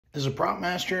As a prop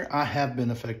master, I have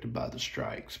been affected by the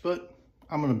strikes, but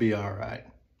I'm going to be all right.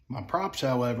 My props,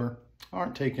 however,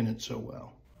 aren't taking it so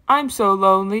well. I'm so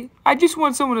lonely. I just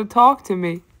want someone to talk to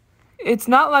me. It's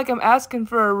not like I'm asking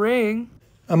for a ring.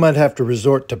 I might have to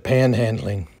resort to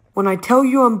panhandling. When I tell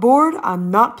you I'm bored,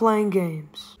 I'm not playing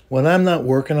games. When I'm not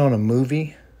working on a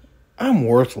movie, I'm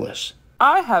worthless.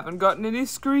 I haven't gotten any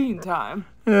screen time.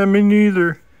 Yeah, me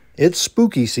neither. It's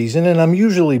spooky season and I'm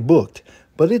usually booked,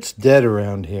 but it's dead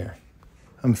around here.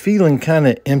 I'm feeling kind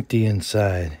of empty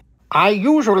inside. I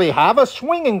usually have a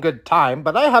swinging good time,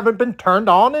 but I haven't been turned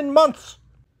on in months.